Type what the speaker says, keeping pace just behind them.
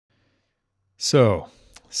So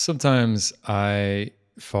sometimes I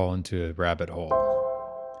fall into a rabbit hole,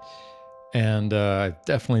 and I've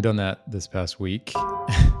definitely done that this past week.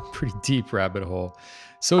 Pretty deep rabbit hole.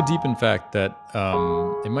 So deep, in fact, that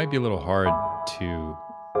it might be a little hard to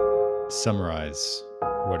summarize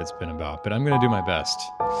what it's been about, but I'm going to do my best.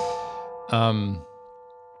 Um,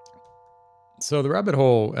 so the rabbit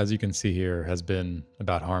hole, as you can see here, has been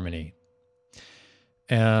about harmony.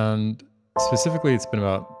 And specifically, it's been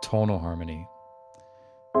about tonal harmony.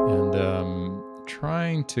 And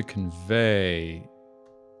trying to convey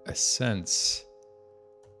a sense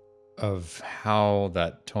of how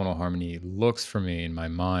that tonal harmony looks for me in my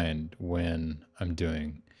mind when I'm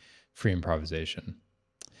doing free improvisation.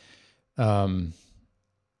 The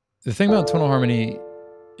thing about tonal harmony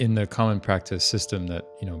in the common practice system that,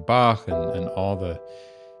 Bach and all the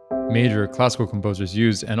major classical composers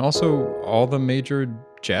used, and also all the major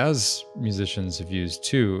jazz musicians have used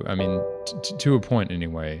too. I mean, to a point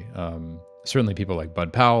anyway. Certainly people like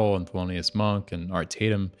Bud Powell and Thelonious Monk and Art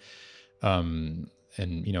Tatum, and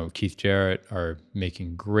Keith Jarrett are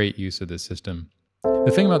making great use of this system.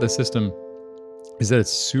 The thing about this system is that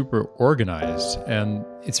it's super organized, and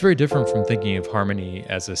it's very different from thinking of harmony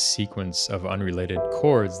as a sequence of unrelated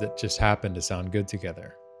chords that just happen to sound good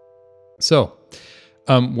together. So,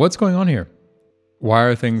 what's going on here? Why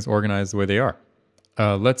are things organized the way they are?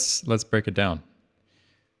 Let's break it down.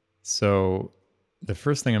 So the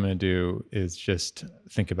first thing I'm going to do is just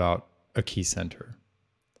think about a key center.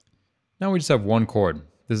 Now we just have one chord.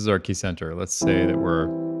 This is our key center. Let's say that we're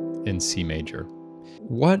in C major.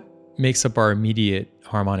 What makes up our immediate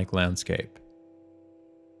harmonic landscape?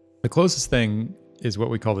 The closest thing is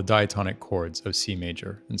what we call the diatonic chords of C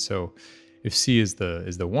major. And so if C is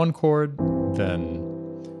the one chord, then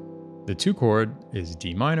the 2 chord is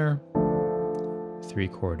D minor, 3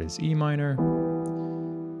 chord is E minor,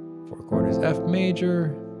 4 chord is F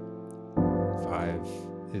major, 5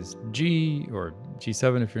 is G or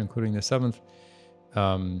G7 if you're including the 7th,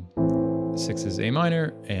 6 is A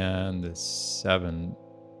minor, and the 7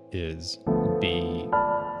 is B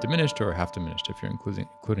diminished or half diminished if you're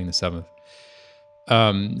including the 7th.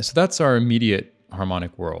 So that's our immediate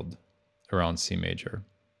harmonic world around C major.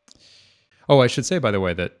 Oh, I should say, by the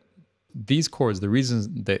way, that these chords, the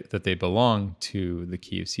reason that they belong to the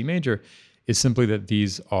key of C major is simply that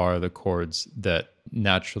these are the chords that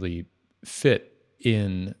naturally fit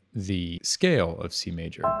in the scale of C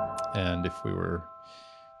major. And if we were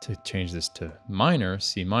to change this to minor,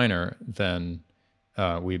 C minor, then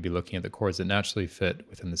we'd be looking at the chords that naturally fit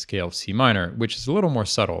within the scale of C minor, which is a little more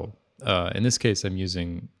subtle. In this case, I'm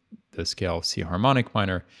using the scale of C harmonic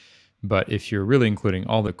minor. But if you're really including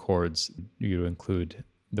all the chords, you include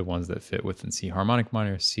the ones that fit within C harmonic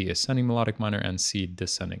minor, C ascending melodic minor, and C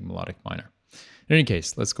descending melodic minor. In any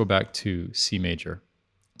case, let's go back to C major.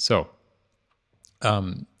 So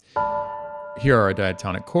here are our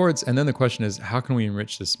diatonic chords. And then the question is, how can we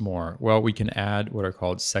enrich this more? Well, we can add what are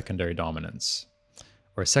called secondary dominants,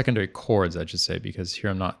 or secondary chords, I should say, because here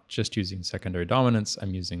I'm not just using secondary dominants,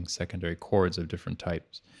 I'm using secondary chords of different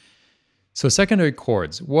types. So secondary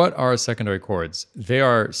chords, what are secondary chords? They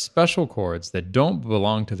are special chords that don't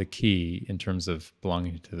belong to the key in terms of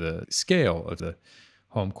belonging to the scale of the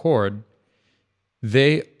home chord.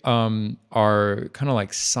 They are kind of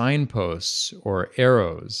like signposts or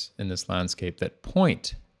arrows in this landscape that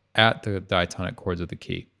point at the diatonic chords of the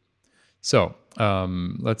key. So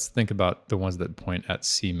let's think about the ones that point at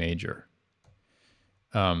C major.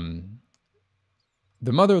 The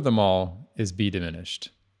mother of them all is B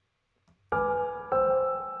diminished.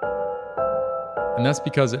 And that's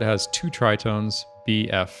because it has 2 tritones, B,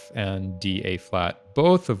 F, and D, A flat,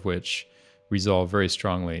 both of which resolve very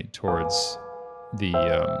strongly towards the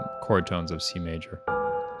chord tones of C major.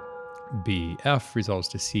 B, F resolves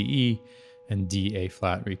to C, E, and D, A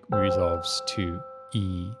flat resolves to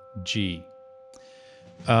E, G.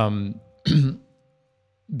 But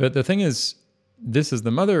the thing is, this is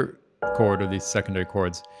the mother chord of these secondary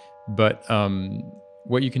chords, but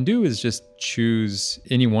what you can do is just choose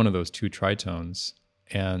any one of those 2 tritones,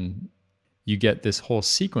 and you get this whole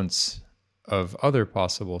sequence of other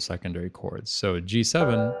possible secondary chords. So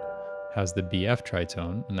G7 has the BF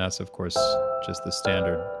tritone, and that's, of course, just the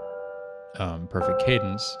standard perfect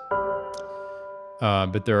cadence.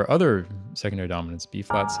 But there are other secondary dominants. B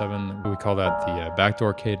flat 7, we call that the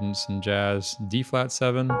backdoor cadence in jazz. D flat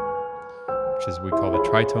 7, which is we call the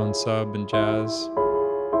tritone sub in jazz.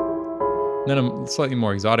 Then a slightly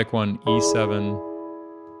more exotic one, E7.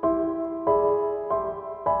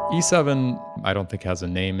 E7, I don't think has a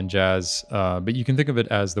name in jazz, but you can think of it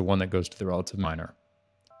as the one that goes to the relative minor.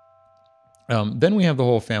 Then we have the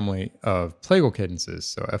whole family of plagal cadences.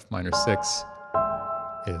 So F minor 6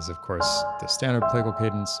 is, of course, the standard plagal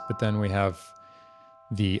cadence, but then we have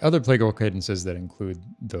the other plagal cadences that include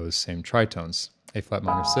those same tritones. A flat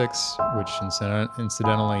minor 6, which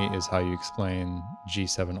incidentally is how you explain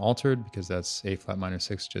G7 altered, because that's A flat minor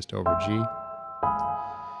 6 just over G.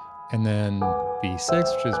 And then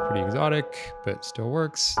B6, which is pretty exotic, but still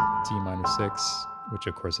works. D minor 6, which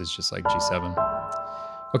of course is just like G7.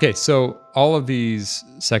 Okay, so all of these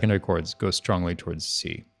secondary chords go strongly towards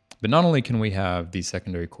C. But not only can we have these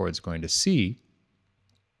secondary chords going to C,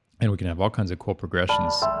 and we can have all kinds of cool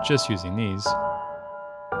progressions just using these,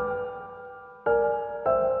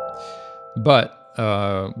 but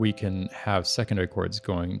we can have secondary chords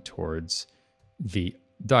going towards the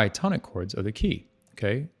diatonic chords of the key.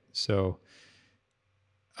 Okay, so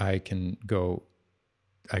I can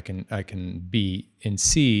be in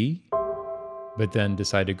C, but then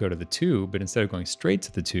decide to go to the 2, but instead of going straight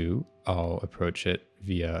to the 2, I'll approach it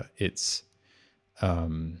via its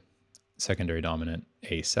secondary dominant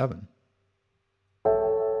A7.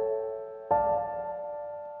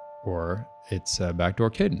 Or its backdoor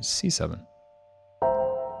cadence, C7.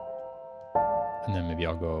 And then maybe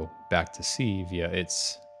I'll go back to C via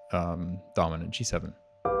its dominant G7.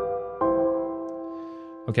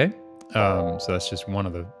 Okay, so that's just one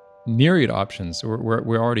of the myriad options. We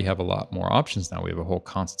already have a lot more options now. We have a whole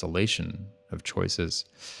constellation of choices.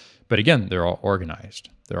 But again, they're all organized.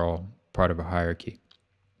 They're all part of a hierarchy.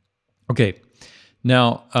 Okay,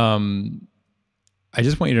 now I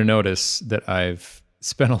just want you to notice that I've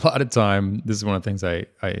spent a lot of time, this is one of the things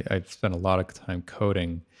I've spent a lot of time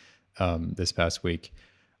coding this past week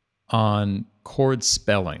on chord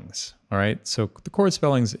spellings, all right? So the chord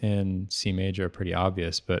spellings in C major are pretty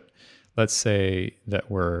obvious, but let's say that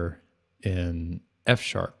we're in F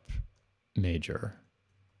sharp major.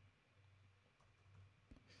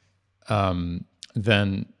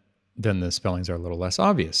 Then the spellings are a little less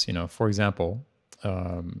obvious. You know, for example,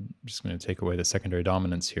 I'm just going to take away the secondary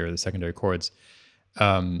dominants here, the secondary chords.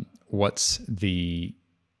 What's the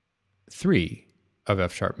 3 of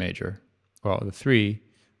F sharp major? Well, the 3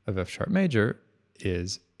 of F sharp major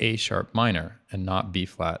is A sharp minor and not B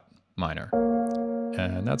flat minor.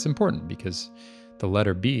 And that's important because the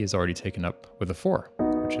letter B is already taken up with a 4,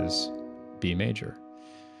 which is B major.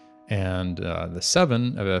 And the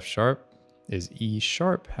 7 of F sharp is E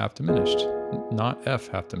sharp half diminished, not F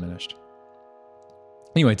half diminished.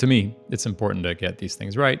 Anyway, to me, it's important to get these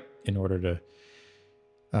things right in order to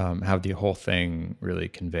have the whole thing really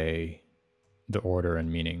convey the order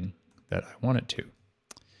and meaning that I want it to.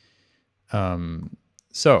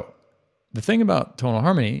 So the thing about tonal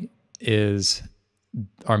harmony is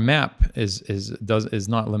our map is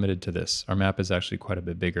not limited to this. Our map is actually quite a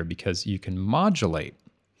bit bigger because you can modulate.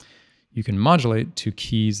 You can modulate to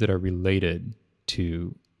keys that are related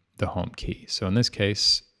to the home key. So in this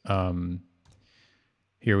case,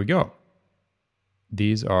 here we go.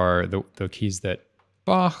 These are the keys that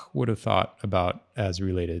Bach would have thought about as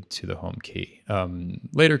related to the home key.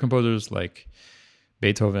 Later composers like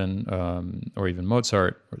Beethoven or even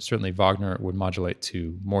Mozart, or certainly Wagner, would modulate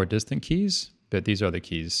to more distant keys, but these are the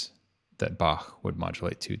keys that Bach would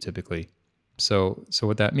modulate to typically. So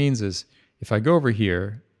what that means is if I go over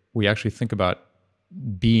here, we actually think about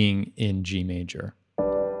being in G major.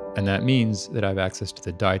 And that means that I have access to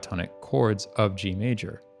the diatonic chords of G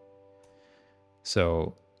major.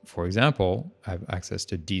 So, for example, I have access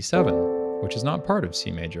to D7, which is not part of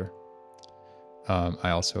C major. I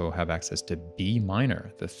also have access to B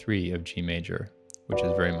minor, the 3 of G major, which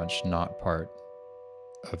is very much not part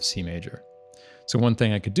of C major. So one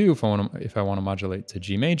thing I could do if I want to modulate to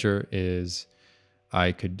G major is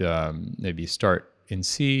I could maybe start in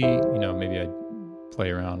C. You know, maybe I'd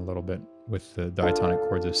play around a little bit with the diatonic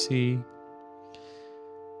chords of C.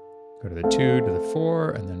 Go to the 2, to the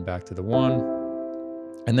 4, and then back to the 1.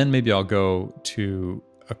 And then maybe I'll go to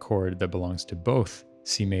a chord that belongs to both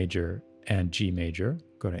C major and G major.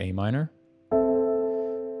 Go to A minor.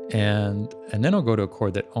 And then I'll go to a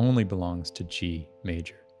chord that only belongs to G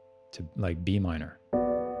major, to like B minor.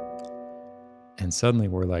 And suddenly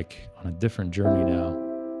we're like on a different journey now.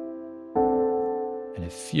 And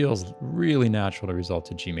it feels really natural to resolve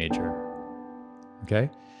to G major. Okay?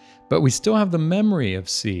 But we still have the memory of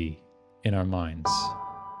C in our minds.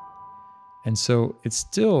 And so it's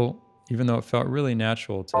still, even though it felt really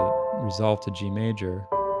natural to resolve to G major,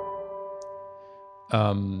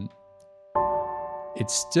 it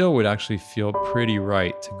still would actually feel pretty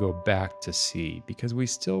right to go back to C because we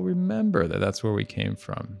still remember that that's where we came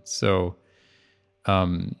from. So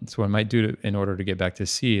what I might do in order to get back to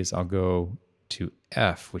C is I'll go to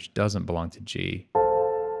F, which doesn't belong to G,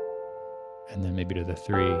 and then maybe to the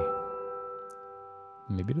 3,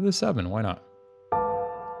 maybe to the 7, why not?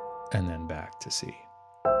 And then back to C.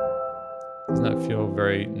 Doesn't that feel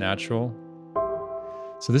very natural?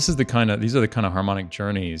 So these are the kind of harmonic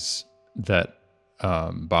journeys that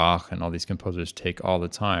Bach and all these composers take all the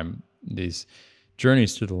time, these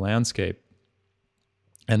journeys through the landscape,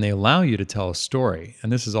 and they allow you to tell a story.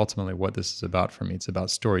 And this is ultimately what this is about for me. It's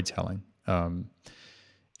about storytelling.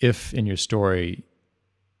 If in your story,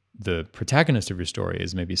 the protagonist of your story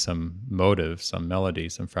is maybe some motive, some melody,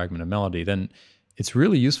 some fragment of melody, then it's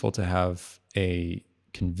really useful to have a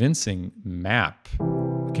convincing map,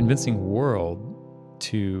 a convincing world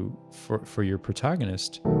for your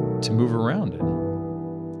protagonist to move around in.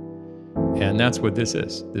 And that's what this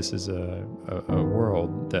is. This is a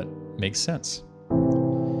world that makes sense.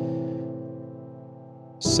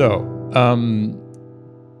 So I'm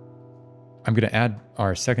going to add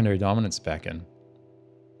our secondary dominants back in,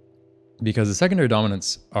 because the secondary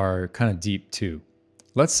dominants are kind of deep too.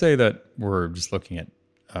 Let's say that we're just looking at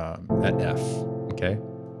F, okay?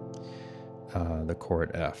 The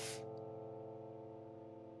chord F.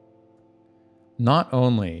 Not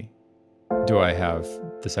only do I have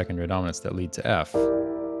the secondary dominants that lead to F,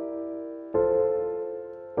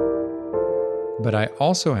 but I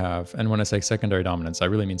also have, and when I say secondary dominants, I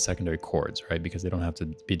really mean secondary chords, right? Because they don't have to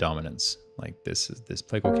be dominants. Like this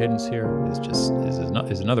plagal cadence here is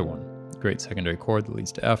another one. Great secondary chord that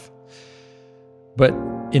leads to F. But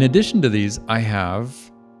in addition to these, I have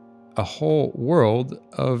a whole world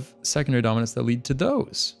of secondary dominants that lead to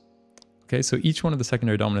those. Okay, so each one of the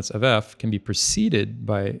secondary dominants of F can be preceded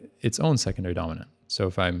by its own secondary dominant. So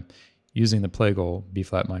if I'm using the plagal B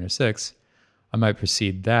flat minor 6, I might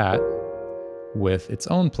precede that with its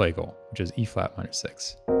own plagal, which is E flat minor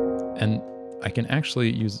 6. And I can actually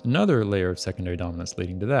use another layer of secondary dominants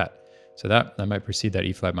leading to that. So that I might precede that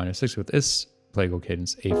E flat minor 6 with this plagal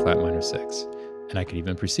cadence A flat minor 6. And I could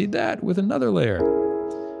even precede that with another layer.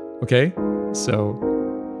 Okay, so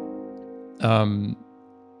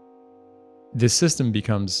this system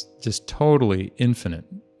becomes just totally infinite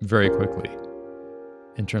very quickly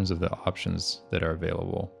in terms of the options that are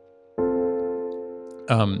available.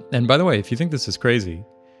 And by the way, if you think this is crazy,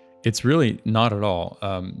 it's really not at all.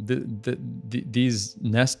 These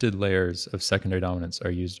nested layers of secondary dominants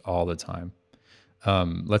are used all the time.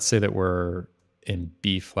 Let's say that we're in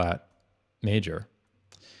B flat major,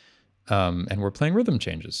 and we're playing rhythm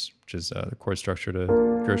changes, which is the chord structure to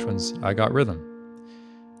Gershwin's I Got Rhythm.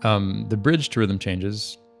 The bridge to rhythm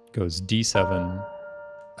changes goes D7,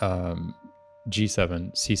 G7,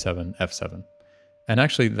 C7, F7. And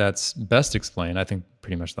actually that's best explained, I think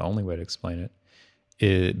pretty much the only way to explain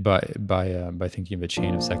it, by thinking of a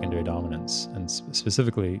chain of secondary dominants. And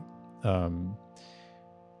specifically,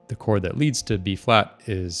 the chord that leads to B flat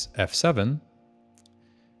is F7.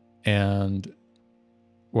 And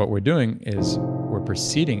what we're doing is we're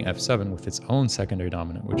preceding F7 with its own secondary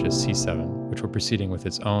dominant, which is C7, which we're preceding with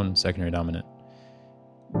its own secondary dominant,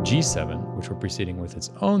 G7, which we're preceding with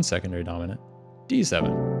its own secondary dominant,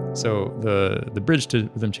 D7. So the bridge to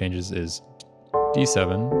rhythm changes is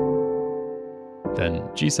D7, then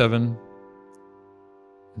G7,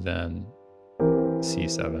 then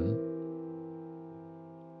C7,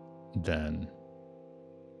 then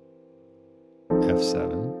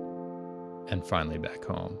F7, and finally back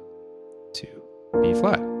home to B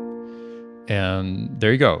flat. And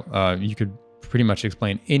there you go. You could pretty much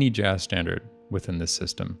explain any jazz standard within this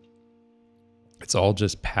system. It's all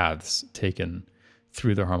just paths taken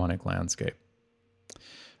through the harmonic landscape.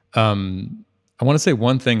 I want to say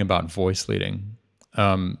one thing about voice leading.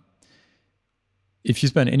 If you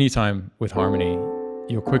spend any time with harmony,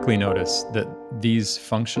 you'll quickly notice that these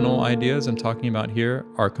functional ideas I'm talking about here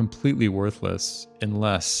are completely worthless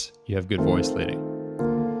unless you have good voice leading.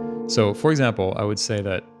 So, for example, I would say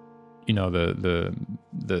that, you know,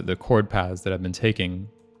 the chord paths that I've been taking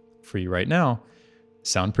for you right now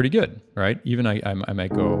sound pretty good, right? Even I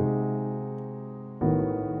might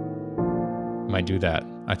do that.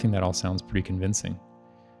 I think that all sounds pretty convincing.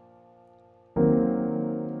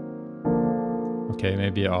 Okay,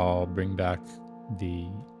 maybe I'll bring back the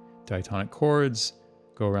diatonic chords,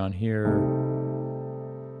 go around here.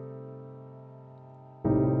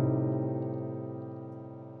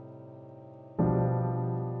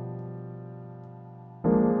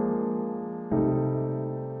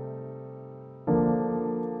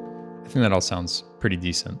 I think that all sounds pretty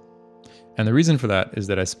decent. And the reason for that is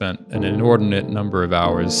that I spent an inordinate number of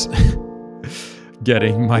hours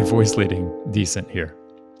getting my voice leading decent here.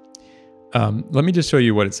 Let me just show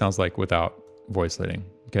you what it sounds like without voice leading.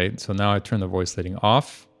 Okay, so now I turn the voice leading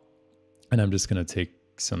off, and I'm just going to take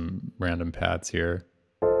some random pads here.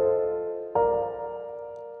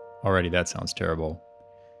 Already that sounds terrible.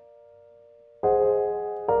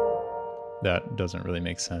 That doesn't really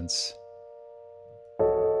make sense.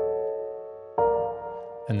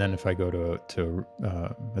 And then if I go to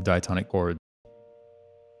a diatonic chord,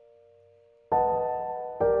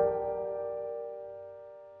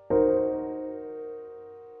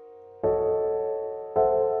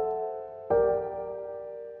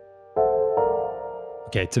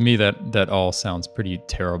 okay, to me that all sounds pretty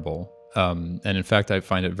terrible. And in fact, I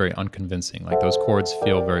find it very unconvincing. Like those chords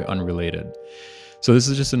feel very unrelated. So this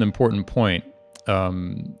is just an important point.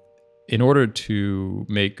 In order to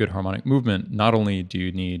make good harmonic movement, not only do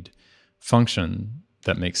you need function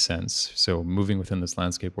that makes sense, so moving within this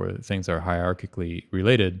landscape where things are hierarchically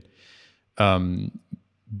related,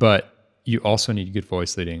 but you also need good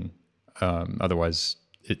voice leading. Otherwise,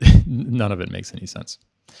 none of it makes any sense.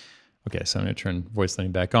 Okay, so I'm going to turn voice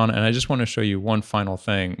leading back on, and I just want to show you one final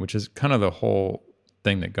thing, which is kind of the whole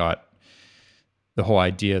thing that got, the whole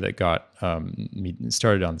idea that got me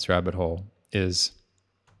started on this rabbit hole, is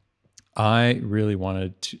I really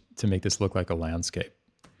wanted to make this look like a landscape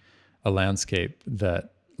that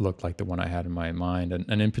looked like the one I had in my mind,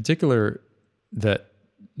 and in particular, that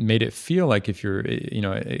made it feel like if you're,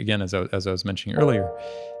 again, as I was mentioning earlier,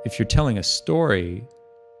 if you're telling a story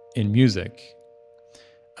in music,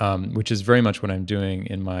 which is very much what I'm doing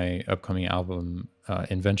in my upcoming album,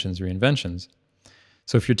 Inventions, Reinventions.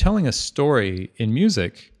 So if you're telling a story in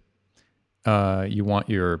music, you want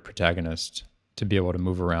your protagonist to be able to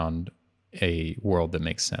move around a world that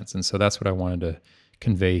makes sense. And so that's what I wanted to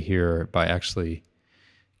convey here by actually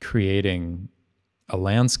creating a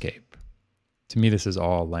landscape. To me, this is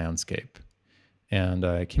all landscape. And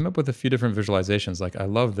I came up with a few different visualizations. Like I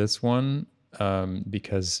love this one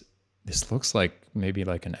because this looks like maybe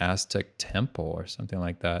like an Aztec temple or something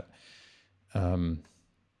like that.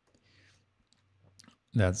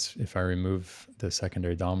 That's, if I remove the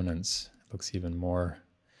secondary dominance, it looks even more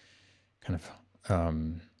kind of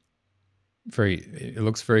it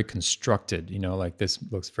looks very constructed, like this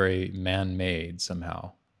looks very man-made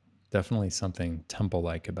somehow. Definitely something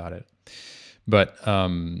temple-like about it. But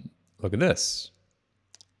look at this.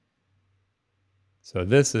 So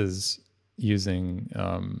this is using,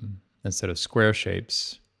 instead of square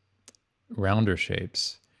shapes, rounder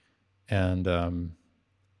shapes. And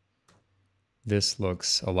this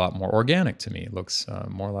looks a lot more organic to me. It looks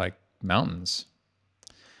more like mountains.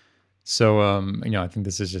 So, I think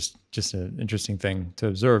this is just an interesting thing to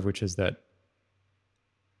observe, which is that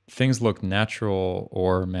things look natural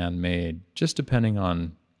or man-made, just depending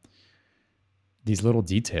on these little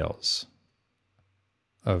details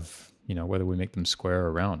of, whether we make them square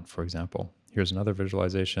or round, for example. Here's another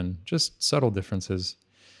visualization, just subtle differences.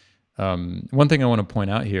 One thing I want to point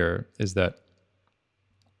out here is that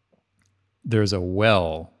there's a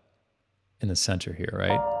well in the center here,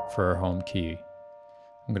 right? For our home key.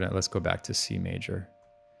 Let's go back to C major.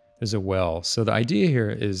 There's a well. So the idea here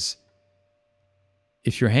is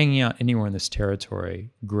if you're hanging out anywhere in this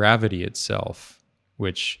territory, gravity itself,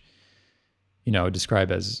 which, I would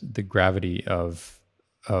describe as the gravity of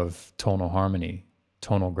tonal harmony,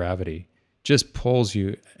 tonal gravity, just pulls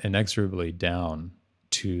you inexorably down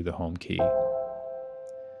to the home key.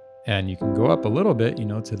 And you can go up a little bit,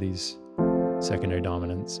 to these secondary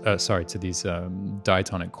dominants, to these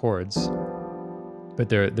diatonic chords, but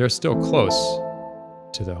they're still close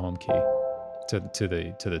to the home key, to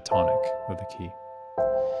the tonic of the key.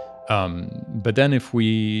 But then if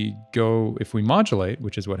we modulate,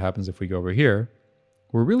 which is what happens if we go over here,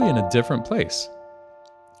 we're really in a different place.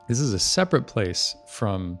 This is a separate place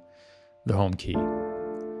from the home key.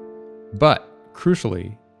 But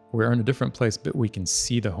crucially, we're in a different place, but we can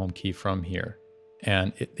see the home key from here.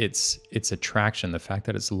 And its attraction, the fact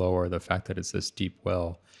that it's lower, the fact that it's this deep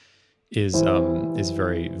well, is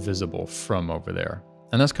very visible from over there.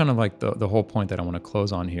 And that's kind of like the whole point that I want to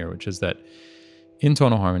close on here, which is that in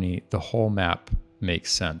tonal harmony, the whole map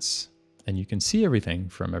makes sense, and you can see everything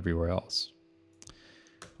from everywhere else.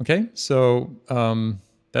 Okay, so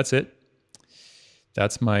that's it.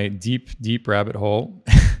 That's my deep rabbit hole.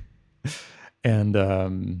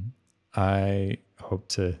 And I hope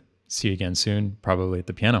to see you again soon, probably at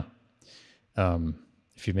the piano.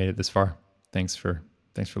 If you've made it this far, thanks for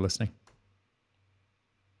listening.